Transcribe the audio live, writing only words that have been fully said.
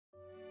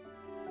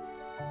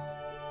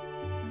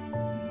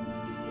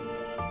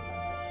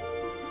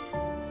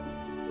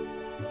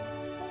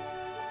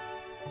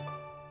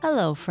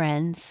Hello,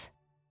 friends,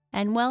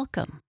 and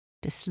welcome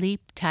to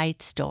Sleep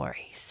Tight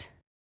Stories.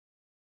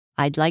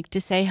 I'd like to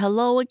say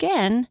hello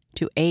again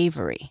to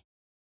Avery.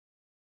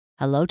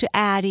 Hello to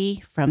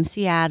Addie from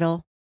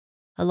Seattle.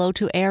 Hello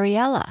to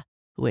Ariella,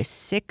 who is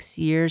 6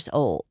 years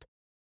old.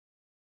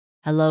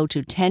 Hello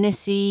to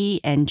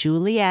Tennessee and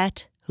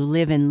Juliet, who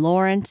live in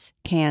Lawrence,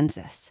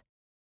 Kansas.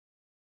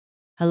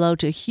 Hello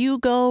to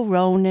Hugo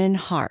Ronan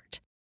Hart,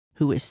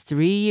 who is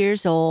 3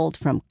 years old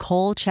from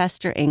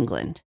Colchester,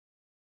 England.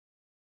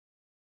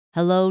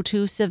 Hello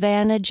to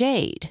Savannah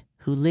Jade,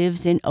 who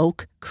lives in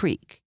Oak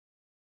Creek.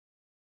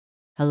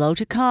 Hello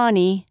to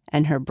Connie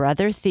and her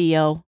brother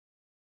Theo.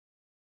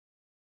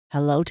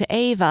 Hello to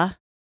Ava.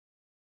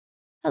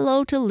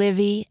 Hello to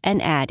Livy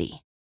and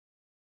Addie.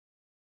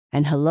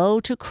 And hello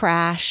to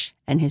Crash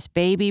and his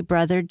baby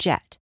brother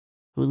Jet,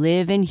 who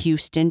live in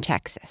Houston,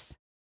 Texas.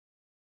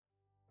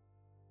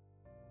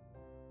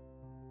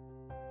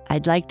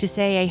 I'd like to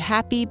say a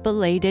happy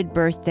belated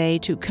birthday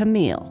to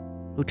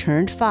Camille, who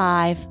turned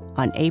 5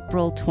 on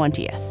April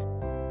 20th.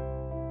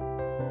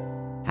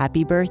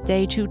 Happy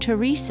birthday to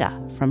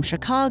Teresa from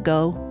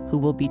Chicago, who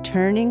will be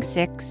turning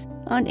 6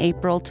 on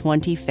April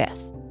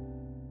 25th.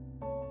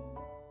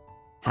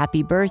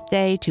 Happy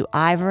birthday to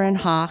Ivory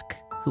Hawk,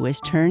 who is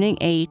turning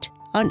 8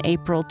 on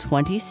April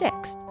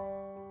 26th.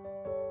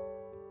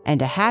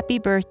 And a happy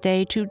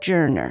birthday to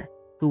Jerner,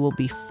 who will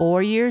be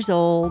 4 years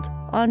old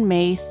on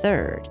May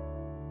 3rd,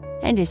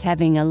 and is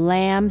having a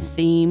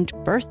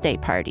lamb-themed birthday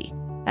party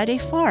at a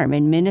farm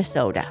in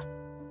Minnesota.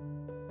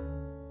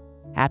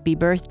 Happy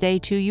birthday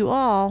to you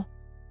all.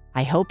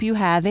 I hope you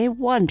have a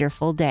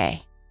wonderful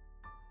day.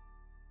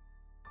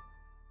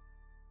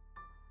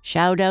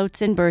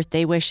 Shoutouts and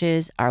birthday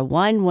wishes are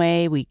one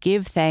way we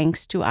give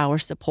thanks to our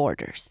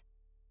supporters.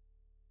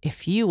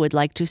 If you would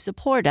like to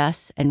support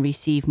us and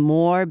receive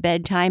more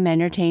bedtime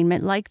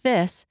entertainment like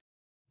this,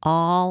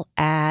 all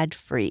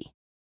ad-free,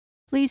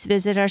 please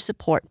visit our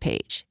support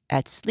page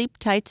at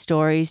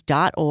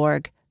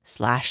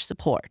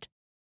sleeptightstories.org/support.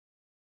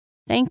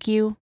 Thank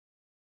you.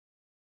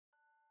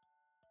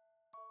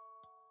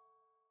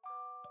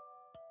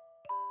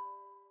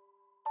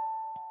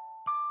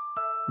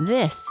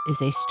 This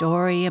is a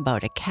story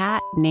about a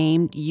cat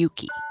named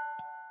Yuki.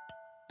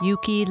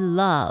 Yuki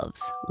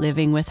loves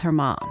living with her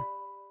mom.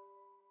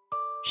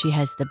 She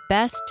has the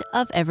best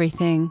of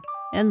everything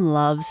and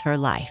loves her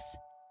life.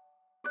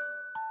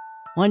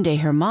 One day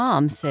her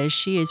mom says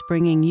she is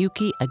bringing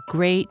Yuki a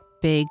great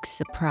big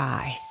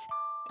surprise.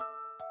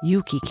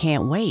 Yuki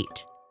can't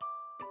wait.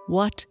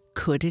 What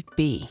could it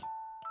be?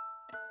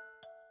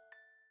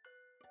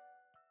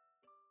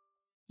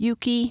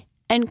 Yuki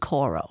and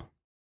Koro.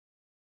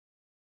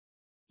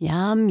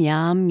 Yum,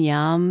 yum,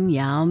 yum,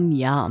 yum,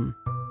 yum.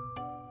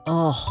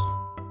 Oh,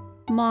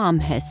 Mom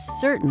has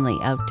certainly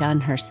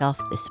outdone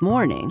herself this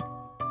morning.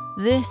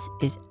 This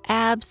is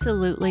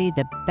absolutely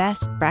the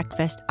best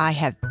breakfast I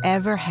have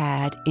ever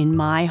had in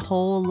my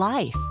whole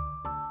life,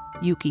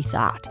 Yuki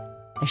thought,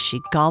 as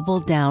she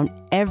gobbled down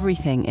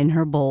everything in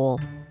her bowl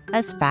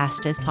as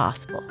fast as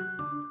possible.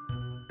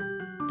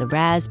 The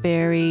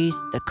raspberries,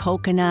 the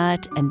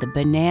coconut, and the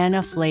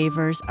banana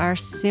flavors are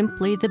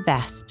simply the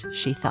best,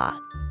 she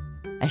thought,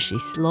 as she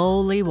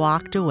slowly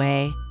walked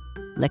away,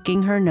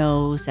 licking her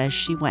nose as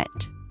she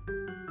went.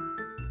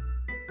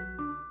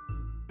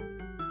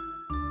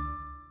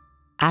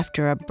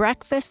 After a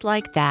breakfast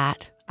like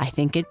that, I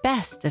think it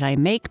best that I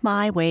make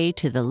my way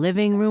to the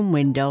living room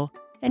window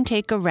and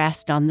take a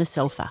rest on the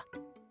sofa.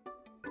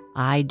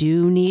 I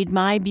do need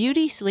my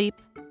beauty sleep,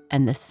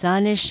 and the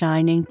sun is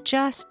shining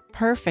just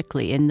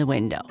perfectly in the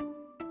window.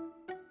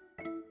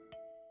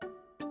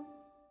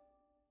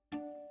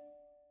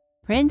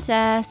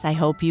 Princess, I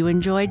hope you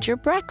enjoyed your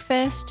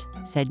breakfast,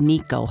 said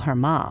Nico, her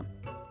mom,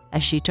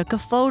 as she took a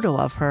photo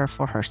of her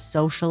for her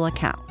social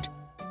account.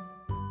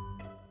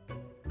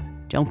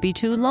 Don't be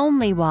too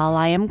lonely while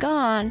I am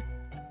gone.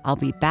 I'll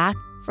be back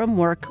from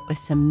work with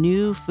some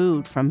new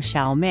food from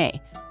Xiaomei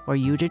for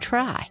you to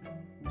try,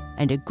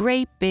 and a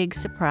great big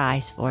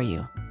surprise for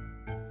you.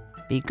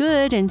 Be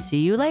good and see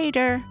you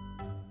later.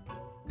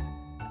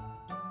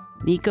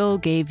 Nico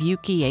gave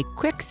Yuki a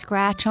quick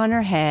scratch on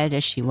her head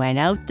as she went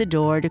out the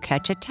door to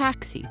catch a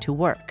taxi to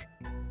work.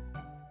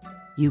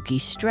 Yuki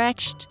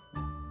stretched,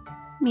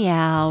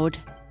 meowed,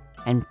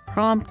 and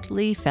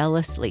promptly fell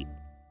asleep.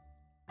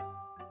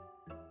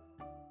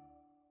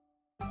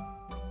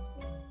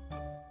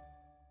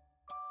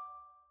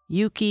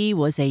 Yuki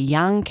was a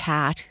young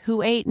cat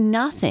who ate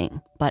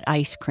nothing but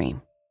ice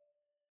cream.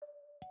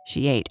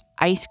 She ate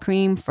ice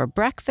cream for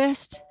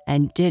breakfast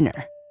and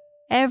dinner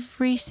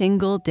every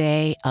single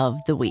day of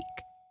the week.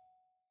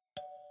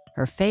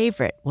 Her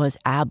favorite was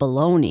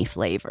abalone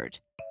flavored,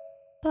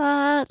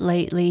 but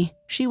lately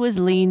she was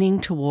leaning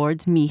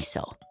towards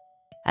miso,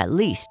 at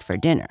least for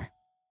dinner.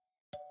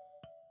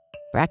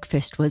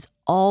 Breakfast was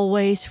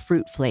always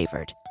fruit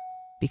flavored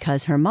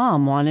because her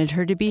mom wanted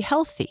her to be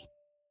healthy,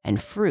 and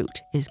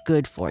fruit is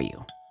good for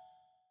you.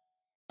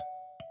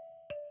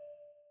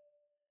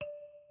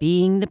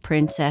 Being the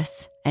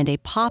princess and a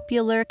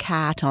popular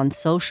cat on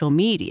social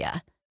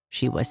media,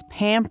 She was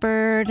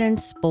pampered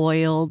and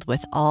spoiled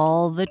with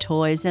all the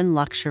toys and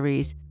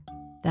luxuries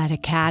that a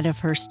cat of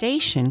her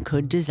station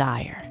could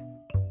desire.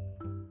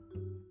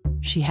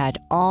 She had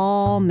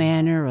all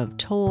manner of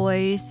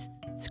toys,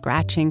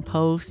 scratching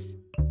posts,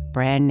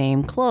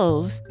 brand-name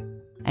clothes,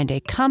 and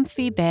a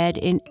comfy bed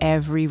in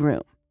every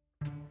room.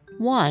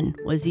 One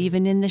was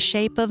even in the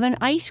shape of an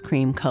ice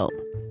cream cone,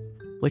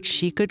 which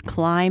she could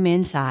climb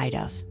inside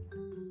of.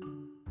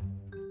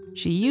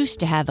 She used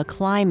to have a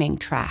climbing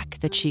track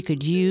that she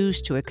could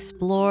use to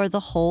explore the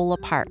whole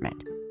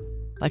apartment,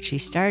 but she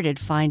started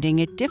finding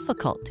it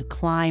difficult to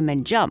climb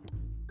and jump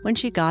when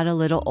she got a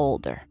little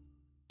older.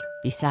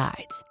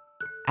 Besides,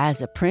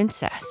 as a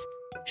princess,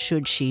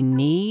 should she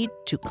need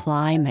to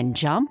climb and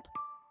jump?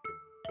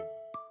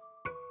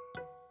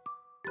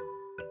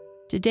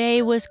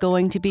 Today was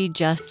going to be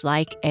just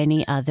like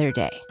any other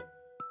day.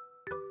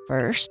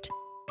 First,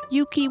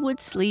 Yuki would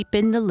sleep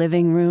in the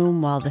living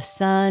room while the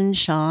sun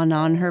shone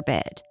on her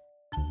bed.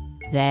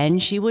 Then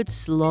she would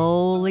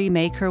slowly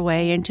make her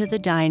way into the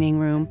dining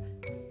room,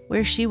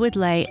 where she would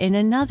lay in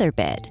another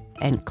bed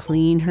and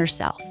clean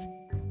herself.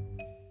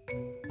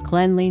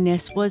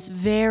 Cleanliness was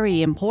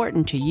very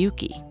important to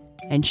Yuki,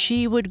 and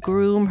she would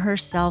groom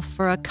herself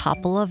for a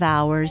couple of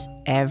hours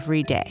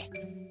every day.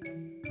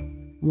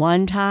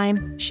 One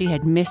time, she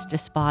had missed a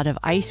spot of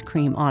ice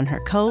cream on her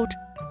coat,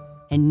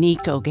 and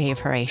Nico gave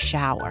her a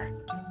shower.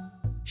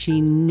 She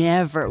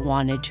never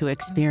wanted to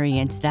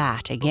experience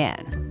that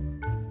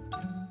again.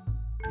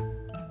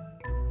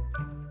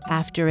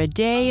 After a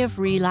day of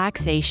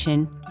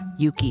relaxation,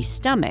 Yuki's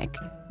stomach,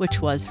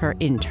 which was her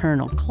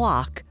internal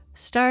clock,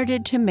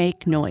 started to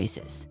make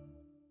noises.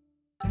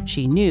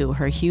 She knew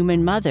her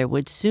human mother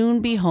would soon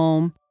be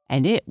home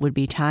and it would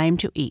be time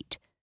to eat,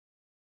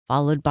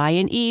 followed by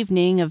an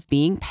evening of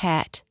being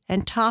pet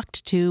and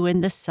talked to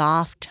in the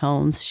soft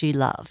tones she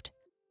loved.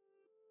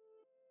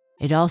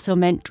 It also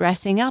meant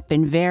dressing up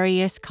in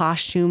various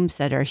costumes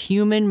that her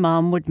human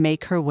mom would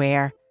make her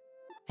wear,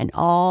 and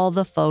all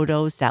the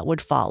photos that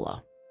would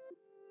follow.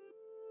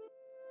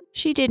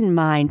 She didn't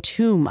mind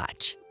too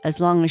much, as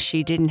long as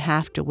she didn't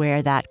have to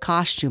wear that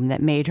costume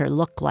that made her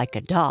look like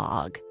a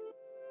dog.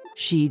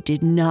 She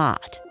did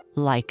not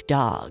like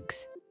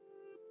dogs.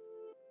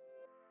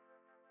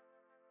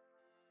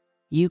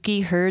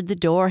 Yuki heard the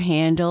door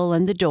handle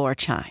and the door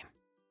chime.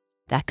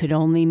 That could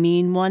only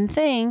mean one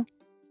thing.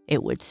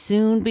 It would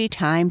soon be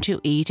time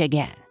to eat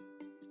again.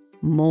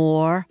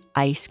 More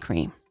ice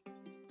cream.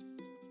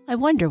 I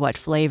wonder what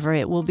flavor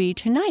it will be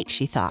tonight,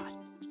 she thought,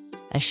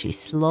 as she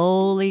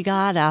slowly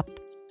got up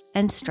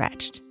and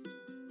stretched.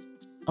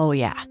 Oh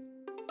yeah,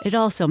 it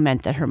also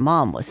meant that her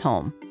mom was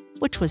home,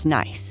 which was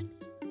nice,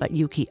 but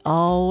Yuki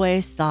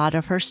always thought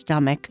of her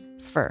stomach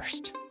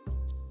first.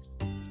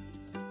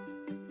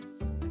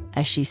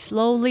 As she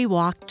slowly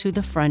walked to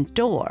the front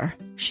door,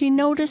 she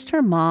noticed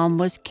her mom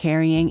was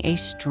carrying a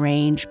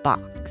strange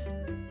box,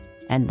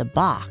 and the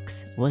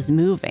box was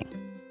moving.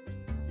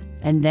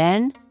 And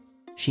then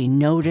she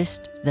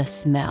noticed the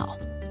smell.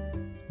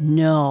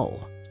 No,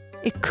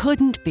 it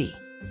couldn't be.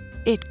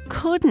 It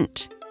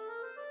couldn't.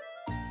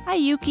 Hi,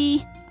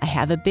 Yuki. I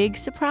have a big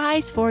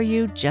surprise for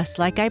you, just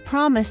like I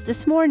promised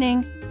this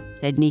morning,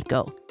 said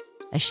Nico,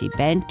 as she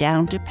bent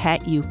down to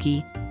pet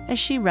Yuki as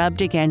she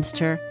rubbed against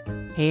her,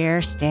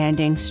 hair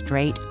standing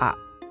straight up.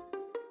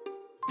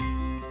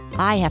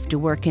 I have to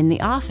work in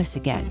the office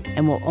again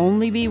and will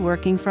only be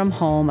working from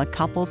home a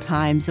couple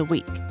times a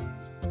week.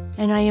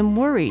 And I am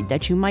worried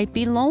that you might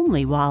be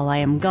lonely while I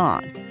am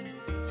gone.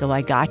 So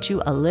I got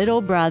you a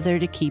little brother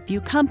to keep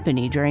you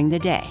company during the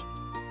day.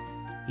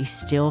 He's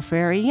still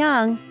very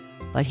young,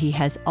 but he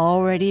has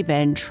already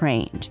been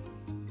trained.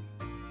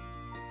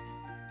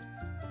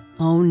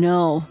 Oh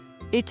no,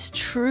 it's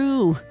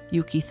true,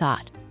 Yuki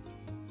thought.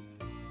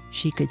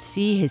 She could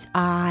see his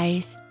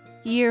eyes,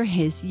 hear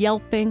his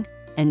yelping,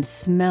 and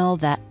smell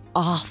that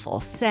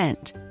awful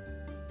scent.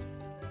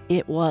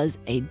 It was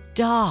a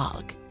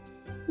dog.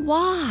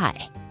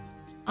 Why?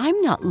 I'm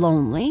not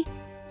lonely.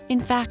 In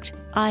fact,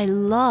 I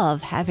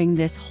love having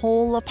this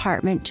whole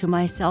apartment to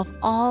myself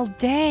all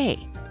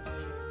day.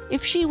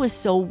 If she was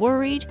so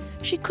worried,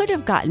 she could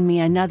have gotten me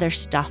another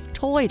stuffed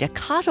toy to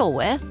cuddle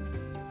with,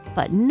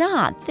 but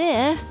not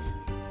this.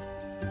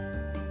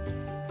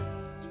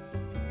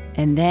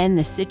 And then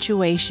the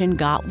situation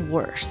got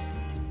worse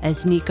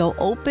as Nico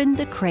opened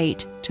the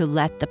crate to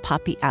let the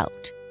puppy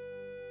out.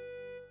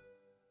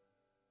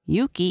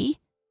 Yuki,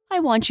 I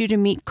want you to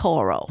meet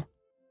Koro.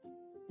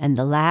 And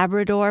the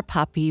Labrador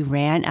puppy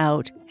ran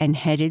out and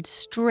headed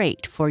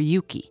straight for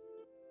Yuki.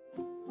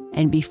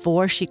 And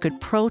before she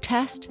could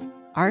protest,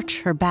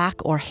 arch her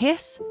back, or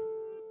hiss,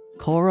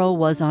 Koro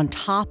was on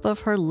top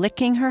of her,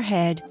 licking her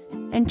head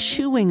and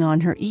chewing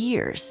on her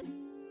ears,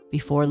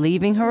 before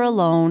leaving her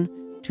alone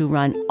to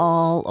run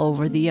all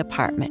over the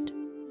apartment.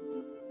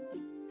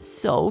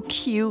 So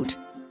cute.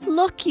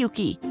 Look,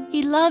 Yuki,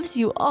 he loves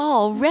you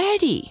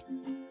already.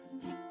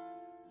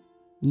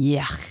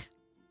 Yuck.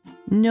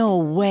 No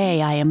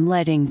way I am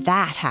letting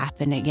that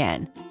happen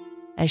again,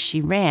 as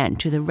she ran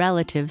to the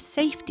relative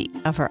safety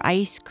of her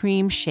ice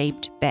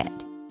cream-shaped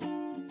bed.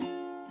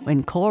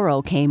 When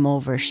Koro came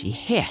over, she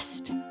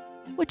hissed,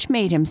 which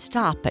made him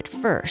stop at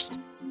first.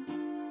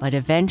 But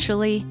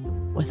eventually,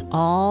 with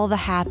all the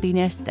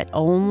happiness that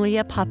only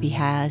a puppy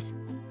has,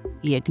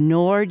 he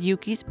ignored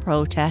Yuki's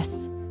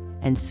protests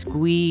and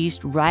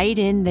squeezed right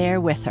in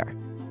there with her,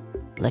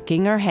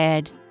 licking her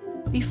head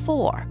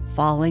before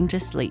falling to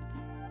sleep.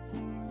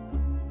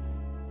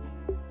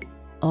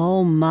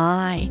 "Oh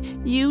my,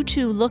 you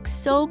two look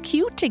so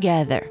cute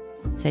together,"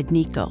 said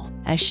Nico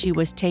as she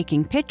was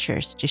taking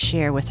pictures to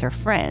share with her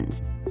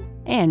friends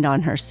and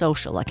on her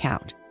social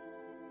account.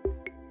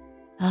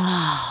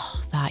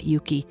 "Ah," thought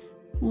Yuki,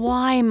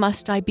 "why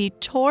must I be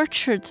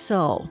tortured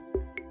so?"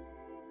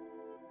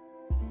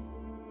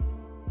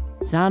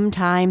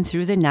 Sometime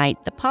through the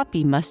night, the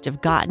puppy must have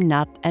gotten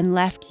up and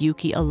left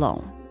Yuki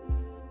alone.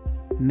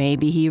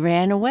 Maybe he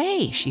ran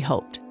away, she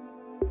hoped.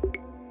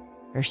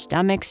 Her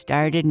stomach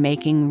started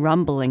making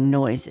rumbling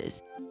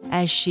noises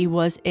as she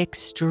was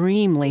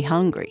extremely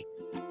hungry,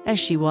 as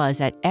she was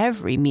at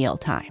every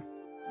mealtime.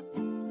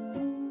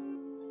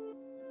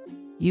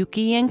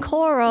 "Yuki and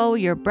Koro,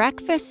 your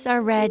breakfasts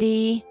are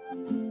ready."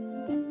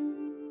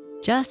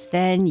 Just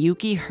then,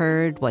 Yuki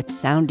heard what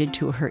sounded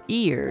to her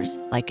ears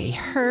like a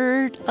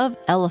herd of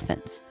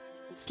elephants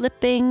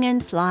slipping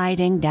and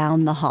sliding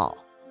down the hall.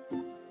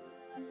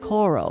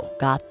 Koro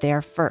got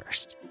there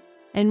first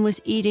and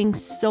was eating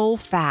so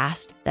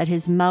fast that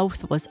his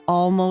mouth was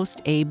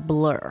almost a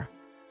blur.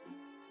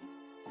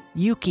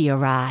 Yuki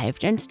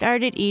arrived and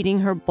started eating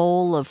her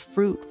bowl of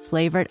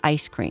fruit-flavored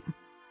ice cream,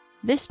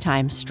 this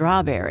time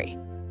strawberry,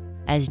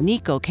 as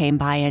Nico came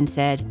by and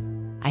said,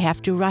 "I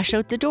have to rush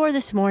out the door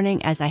this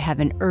morning as I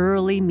have an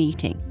early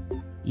meeting.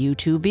 You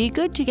two be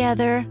good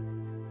together."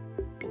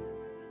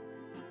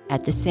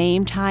 At the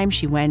same time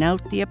she went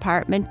out the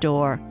apartment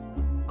door,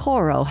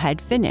 Koro had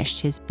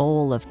finished his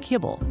bowl of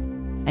kibble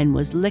and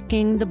was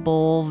licking the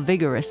bowl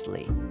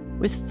vigorously,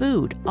 with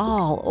food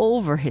all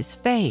over his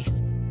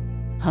face.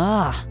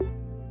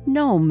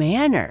 No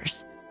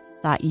manners,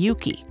 thought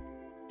Yuki,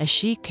 as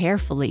she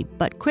carefully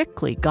but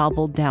quickly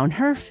gobbled down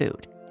her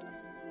food.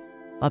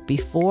 But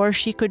before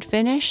she could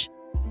finish,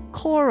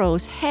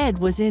 Koro's head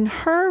was in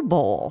her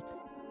bowl,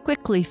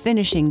 quickly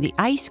finishing the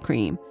ice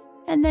cream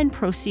and then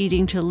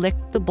proceeding to lick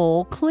the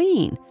bowl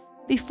clean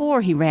before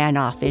he ran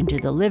off into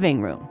the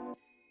living room.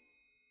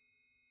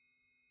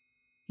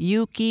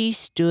 Yuki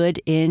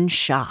stood in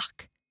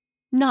shock,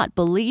 not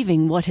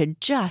believing what had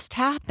just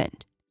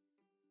happened.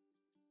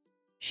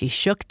 She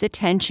shook the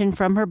tension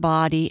from her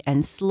body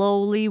and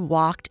slowly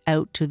walked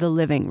out to the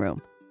living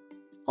room,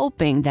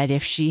 hoping that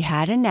if she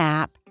had a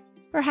nap,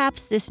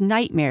 perhaps this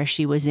nightmare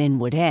she was in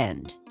would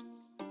end.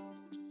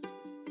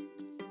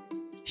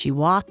 She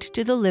walked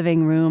to the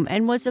living room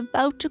and was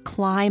about to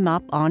climb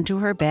up onto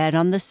her bed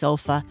on the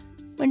sofa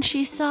when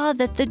she saw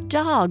that the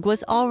dog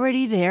was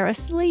already there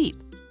asleep.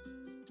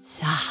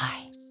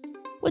 Sigh.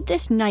 Would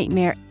this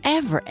nightmare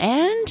ever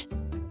end?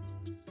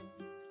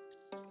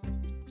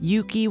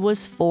 Yuki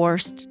was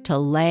forced to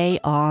lay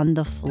on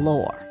the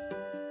floor.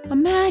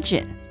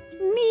 Imagine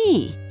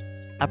me,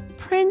 a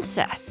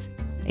princess,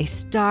 a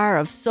star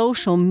of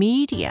social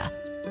media,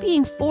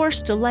 being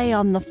forced to lay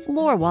on the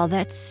floor while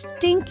that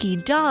stinky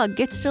dog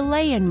gets to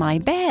lay in my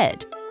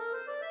bed.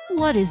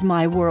 What is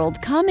my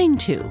world coming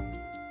to?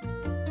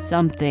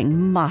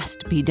 Something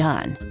must be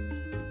done.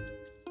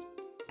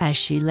 As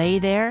she lay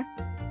there,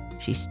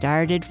 she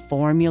started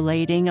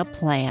formulating a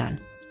plan.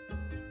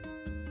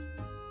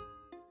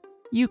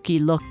 Yuki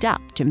looked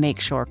up to make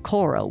sure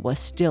Koro was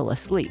still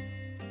asleep.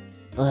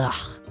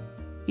 Ugh.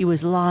 He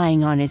was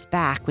lying on his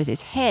back with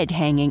his head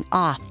hanging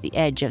off the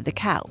edge of the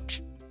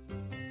couch.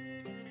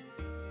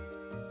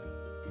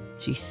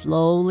 She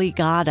slowly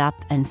got up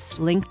and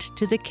slinked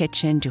to the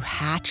kitchen to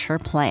hatch her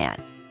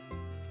plan.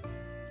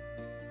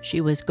 She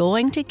was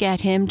going to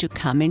get him to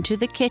come into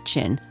the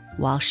kitchen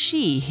while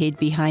she hid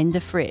behind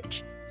the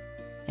fridge.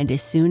 And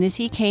as soon as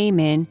he came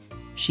in,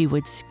 she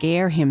would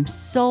scare him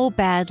so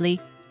badly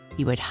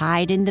he would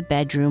hide in the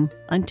bedroom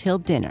until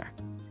dinner.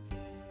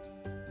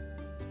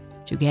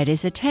 To get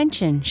his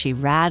attention, she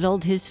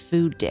rattled his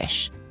food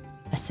dish,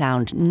 a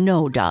sound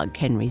no dog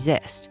can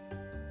resist,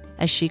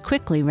 as she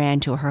quickly ran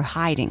to her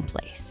hiding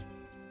place.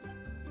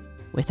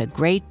 With a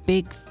great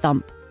big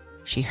thump,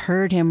 she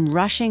heard him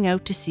rushing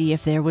out to see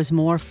if there was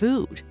more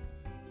food.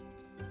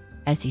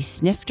 As he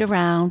sniffed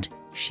around,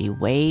 she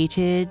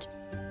waited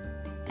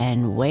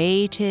and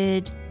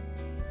waited,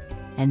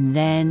 and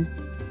then,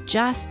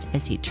 just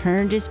as he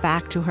turned his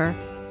back to her,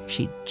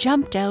 she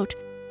jumped out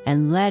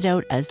and let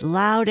out as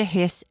loud a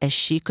hiss as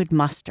she could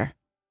muster.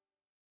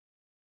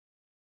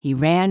 He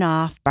ran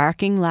off,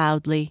 barking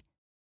loudly,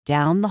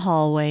 down the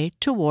hallway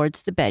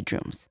towards the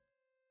bedrooms.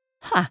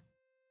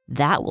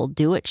 That will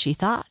do it, she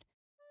thought.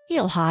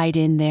 He'll hide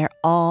in there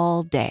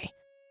all day.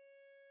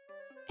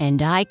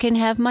 And I can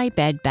have my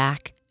bed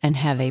back and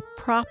have a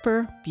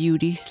proper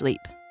beauty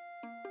sleep.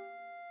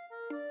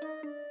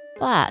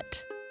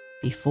 But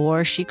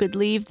before she could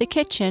leave the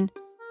kitchen,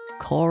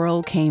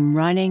 Koro came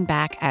running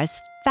back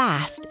as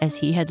fast as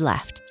he had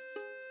left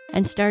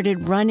and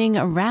started running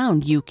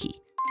around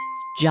Yuki,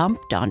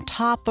 jumped on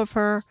top of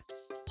her,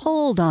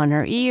 pulled on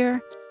her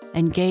ear,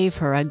 and gave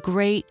her a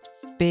great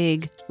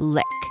big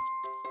lick.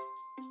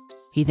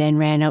 He then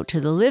ran out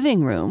to the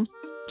living room,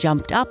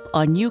 jumped up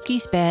on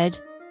Yuki's bed,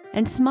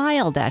 and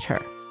smiled at her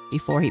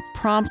before he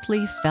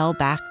promptly fell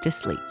back to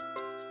sleep.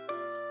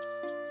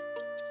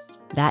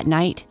 That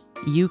night,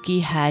 Yuki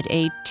had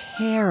a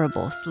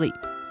terrible sleep.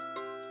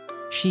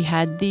 She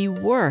had the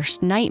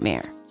worst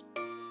nightmare.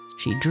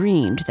 She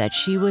dreamed that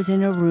she was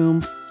in a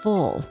room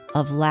full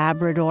of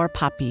Labrador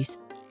puppies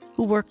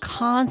who were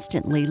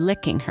constantly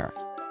licking her,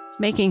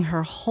 making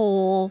her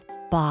whole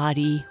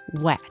body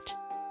wet.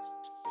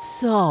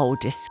 So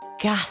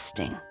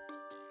disgusting.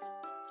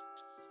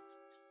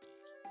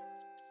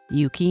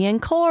 Yuki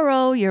and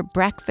Koro, your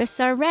breakfasts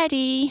are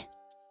ready.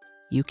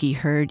 Yuki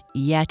heard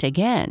yet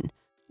again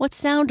what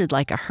sounded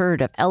like a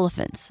herd of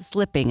elephants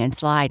slipping and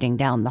sliding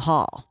down the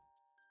hall.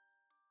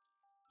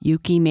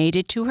 Yuki made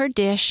it to her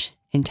dish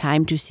in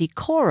time to see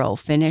Koro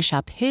finish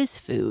up his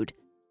food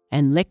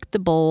and lick the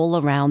bowl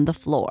around the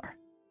floor.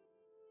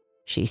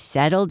 She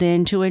settled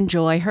in to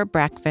enjoy her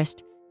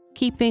breakfast,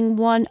 keeping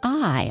one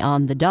eye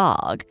on the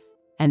dog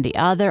and the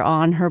other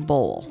on her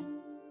bowl.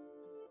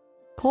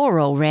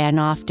 Koro ran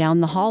off down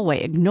the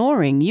hallway,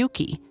 ignoring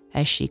Yuki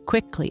as she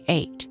quickly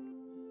ate.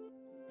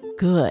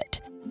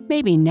 Good.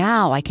 Maybe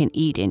now I can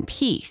eat in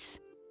peace.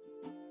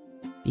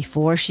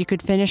 Before she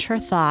could finish her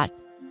thought,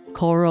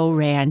 Koro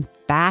ran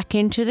back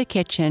into the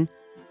kitchen,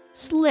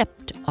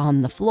 slipped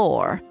on the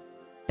floor,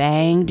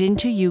 banged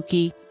into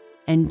Yuki,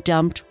 and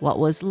dumped what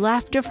was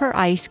left of her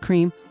ice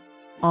cream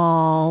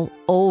all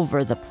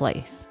over the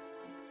place.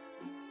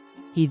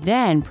 He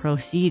then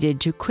proceeded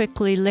to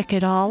quickly lick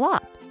it all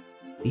up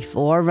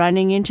before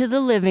running into the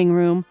living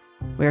room,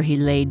 where he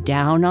laid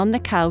down on the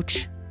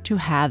couch to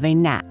have a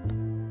nap.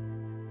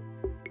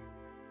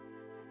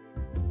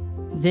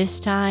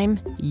 This time,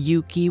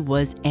 Yuki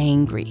was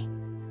angry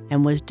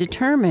and was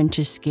determined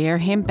to scare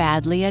him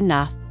badly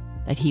enough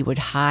that he would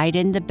hide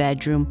in the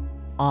bedroom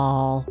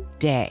all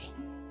day.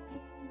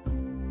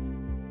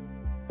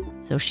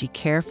 So she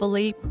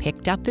carefully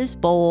picked up his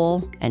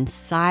bowl and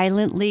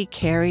silently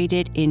carried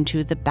it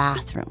into the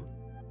bathroom.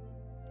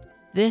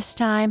 This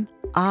time,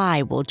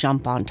 I will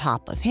jump on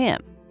top of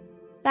him.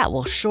 That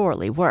will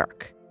surely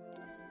work.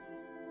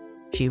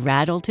 She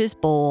rattled his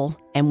bowl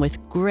and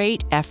with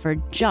great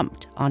effort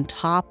jumped on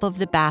top of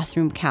the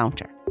bathroom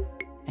counter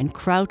and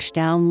crouched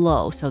down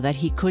low so that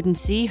he couldn't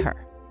see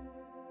her.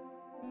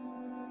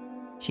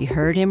 She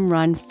heard him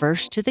run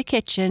first to the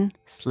kitchen,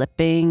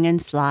 slipping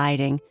and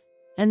sliding,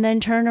 and then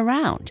turn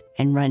around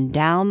and run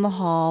down the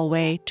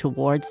hallway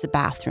towards the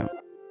bathroom.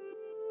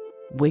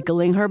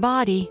 Wiggling her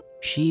body,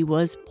 she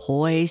was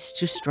poised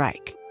to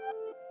strike.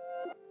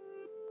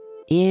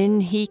 In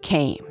he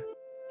came,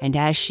 and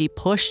as she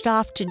pushed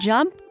off to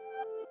jump,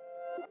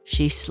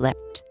 she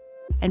slipped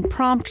and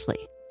promptly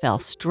fell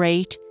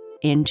straight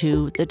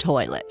into the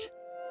toilet.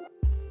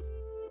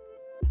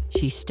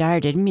 She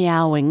started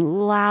meowing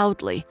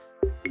loudly.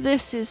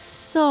 This is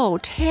so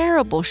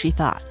terrible, she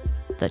thought.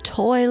 The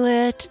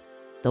toilet,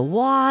 the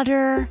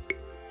water,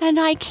 and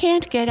I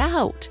can't get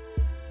out.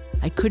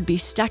 I could be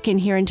stuck in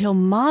here until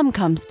Mom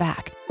comes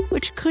back,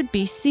 which could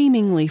be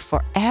seemingly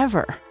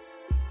forever.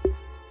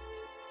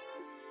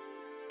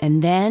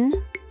 And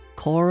then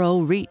Koro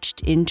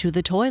reached into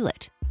the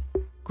toilet,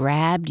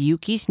 grabbed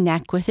Yuki's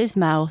neck with his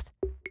mouth,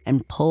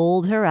 and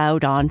pulled her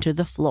out onto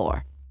the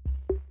floor,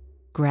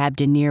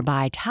 grabbed a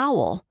nearby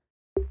towel,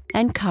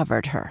 and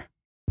covered her.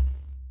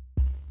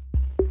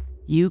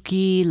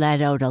 Yuki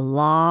let out a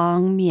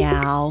long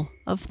meow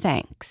of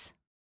thanks.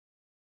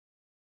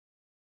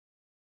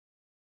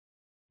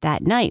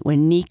 That night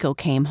when Nico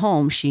came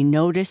home, she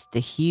noticed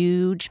the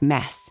huge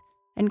mess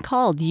and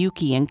called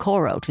Yuki and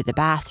Koro to the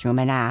bathroom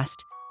and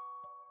asked,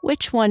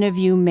 "Which one of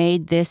you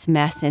made this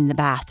mess in the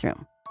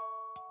bathroom?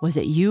 Was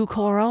it you,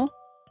 Koro?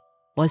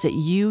 Was it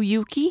you,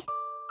 Yuki?"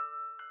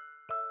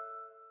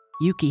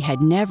 Yuki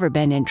had never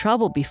been in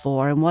trouble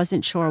before and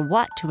wasn't sure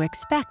what to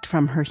expect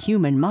from her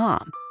human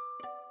mom.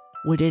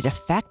 Would it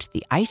affect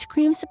the ice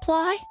cream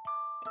supply?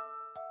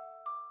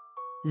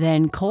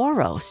 Then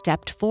Koro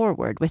stepped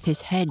forward with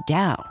his head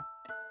down.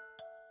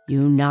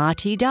 "You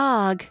naughty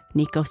dog,"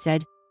 Nico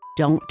said.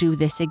 "Don't do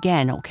this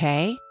again,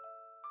 okay?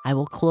 I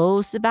will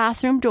close the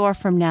bathroom door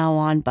from now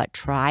on, but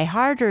try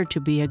harder to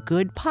be a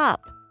good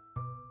pup."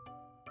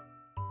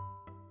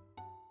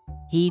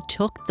 He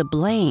took the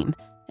blame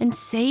and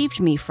saved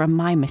me from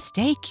my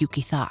mistake,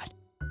 Yuki thought.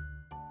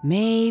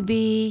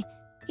 Maybe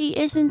he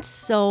isn't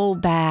so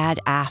bad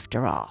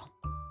after all.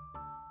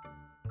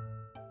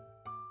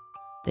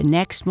 The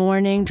next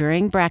morning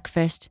during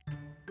breakfast,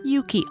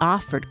 Yuki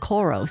offered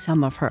Koro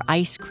some of her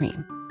ice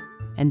cream,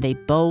 and they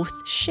both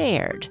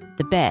shared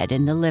the bed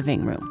in the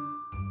living room,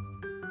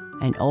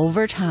 and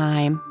over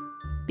time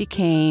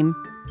became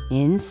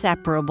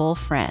inseparable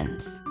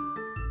friends.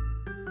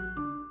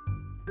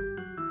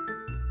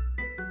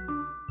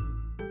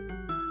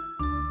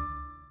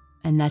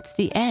 And that's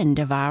the end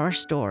of our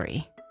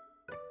story.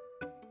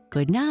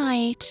 Good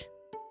night.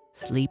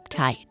 Sleep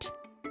tight.